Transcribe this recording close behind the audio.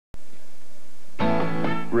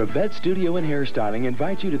Revette Studio and Hairstyling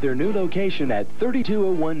invites you to their new location at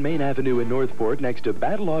 3201 Main Avenue in Northport next to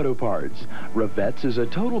Battle Auto Parts. Revette's is a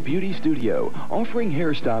total beauty studio offering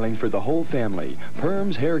hairstyling for the whole family.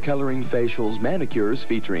 Perms, hair coloring, facials, manicures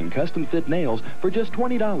featuring custom fit nails for just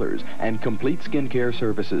 $20 and complete skincare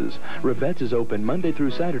services. Revette's is open Monday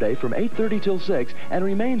through Saturday from 8:30 till 6 and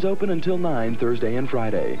remains open until 9 Thursday and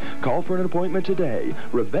Friday. Call for an appointment today.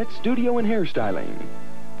 Revette Studio and Hairstyling.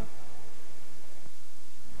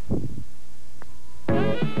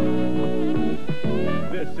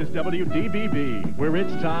 This is WDBB, where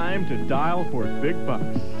it's time to dial for big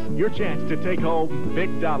bucks. Your chance to take home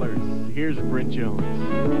big dollars. Here's Brent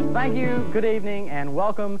Jones. Thank you, good evening, and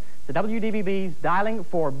welcome to WDBB's Dialing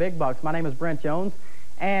for Big Bucks. My name is Brent Jones,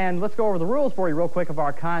 and let's go over the rules for you real quick of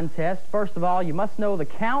our contest. First of all, you must know the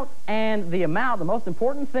count and the amount. The most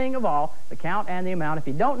important thing of all, the count and the amount. If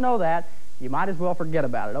you don't know that, you might as well forget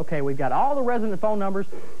about it. Okay, we've got all the resident phone numbers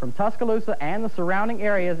from Tuscaloosa and the surrounding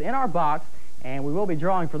areas in our box, and we will be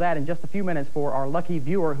drawing for that in just a few minutes for our lucky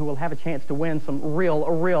viewer who will have a chance to win some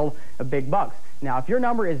real big bucks. Now, if your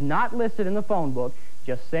number is not listed in the phone book,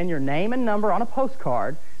 just send your name and number on a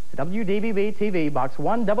postcard to WDBB-TV, Box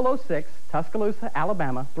 1006, Tuscaloosa,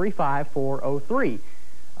 Alabama, 35403.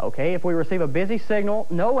 Okay, if we receive a busy signal,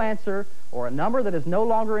 no answer, or a number that is no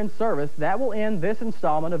longer in service, that will end this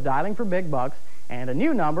installment of Dialing for Big Bucks, and a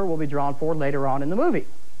new number will be drawn for later on in the movie.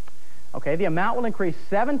 Okay, the amount will increase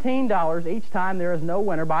 $17 each time there is no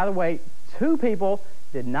winner. By the way, 2 people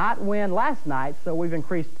did not win last night, so we've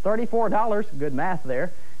increased $34. Good math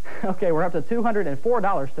there. Okay, we're up to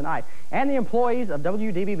 $204 tonight. And the employees of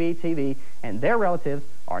WDBB-TV and their relatives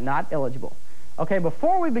are not eligible. Okay,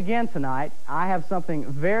 before we begin tonight, I have something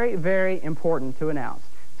very important to announce.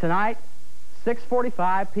 Tonight,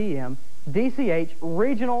 6:45 p.m., DCH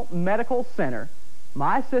Regional Medical Center,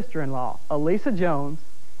 my sister-in-law, Elisa Jones,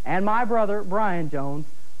 and my brother, Brian Jones,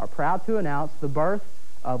 are proud to announce the birth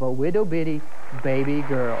of a widow-bitty baby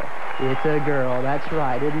girl. It's a girl, that's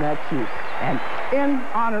right, isn't that cute? And in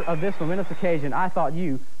honor of this momentous occasion, I thought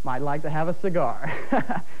you might like to have a cigar.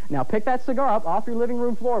 Now, pick that cigar up off your living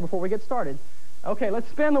room floor before we get started. Okay, let's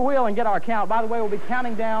spin the wheel and get our count. By the way, we'll be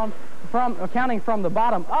counting from the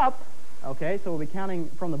bottom up. Okay, so we'll be counting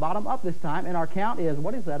from the bottom up this time, and our count is,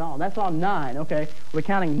 what is that on? That's on 9, okay? We'll be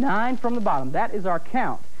counting 9 from the bottom. That is our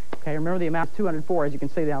count. Okay, remember the amount is 204, as you can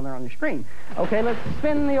see down there on your screen. Okay, let's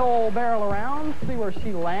spin the old barrel around, see where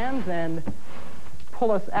she lands, and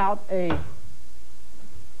pull us out a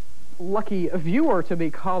lucky viewer to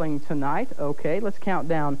be calling tonight. Okay, let's count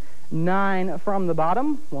down 9 from the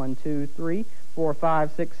bottom. 1, 2, 3, 4,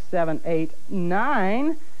 5, 6, 7, 8,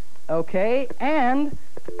 9. Okay, and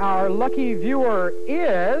our lucky viewer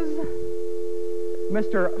is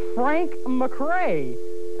Mr. Frank McCrae.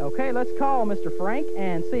 Okay, let's call Mr. Frank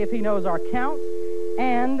and see if he knows our count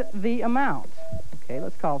and the amount. Okay,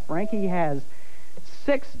 let's call Frank. He has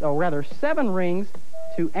 7 rings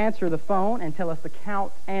to answer the phone and tell us the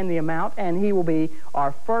count and the amount, and he will be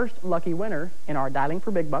our first lucky winner in our Dialing for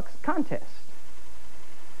Big Bucks contest.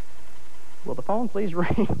 Will the phone please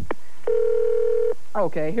ring?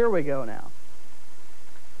 Okay, here we go now.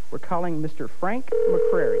 We're calling Mr. Frank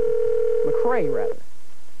McCrary. McCrae, rather.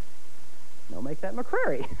 No, make that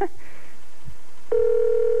McCrary. That's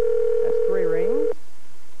 3 rings.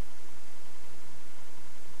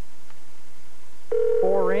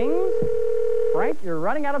 4 rings. Frank, you're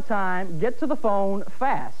running out of time. Get to the phone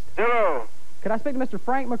fast. Hello. Could I speak to Mr.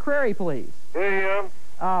 Frank McCrary, please? Here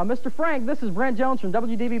I am. Mr. Frank, this is Brent Jones from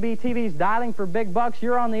WDBB-TV's Dialing for Big Bucks.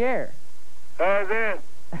 You're on the air. How's that?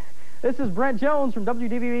 This is Brent Jones from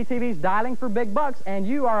WDBB-TV's Dialing for Big Bucks, and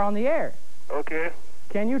you are on the air. Okay.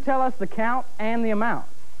 Can you tell us the count and the amount?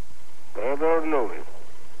 I don't know it.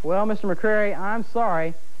 Well, Mr. McCrary, I'm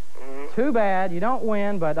sorry. Too bad. You don't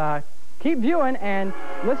win, but keep viewing and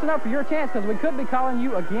listen up for your chance, because we could be calling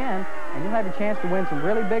you again, and you'll have a chance to win some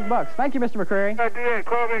really big bucks. Thank you, Mr. McCrary. I did.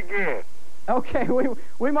 Call me again. Okay,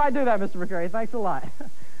 we might do that, Mr. McCrary. Thanks a lot.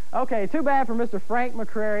 Okay, too bad for Mr. Frank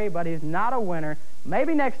McCrary, but he's not a winner.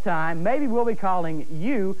 Maybe next time. Maybe we'll be calling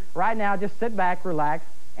you. Right now, just sit back, relax,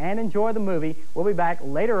 and enjoy the movie. We'll be back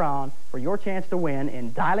later on for your chance to win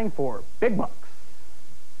in Dialing for Big Bucks.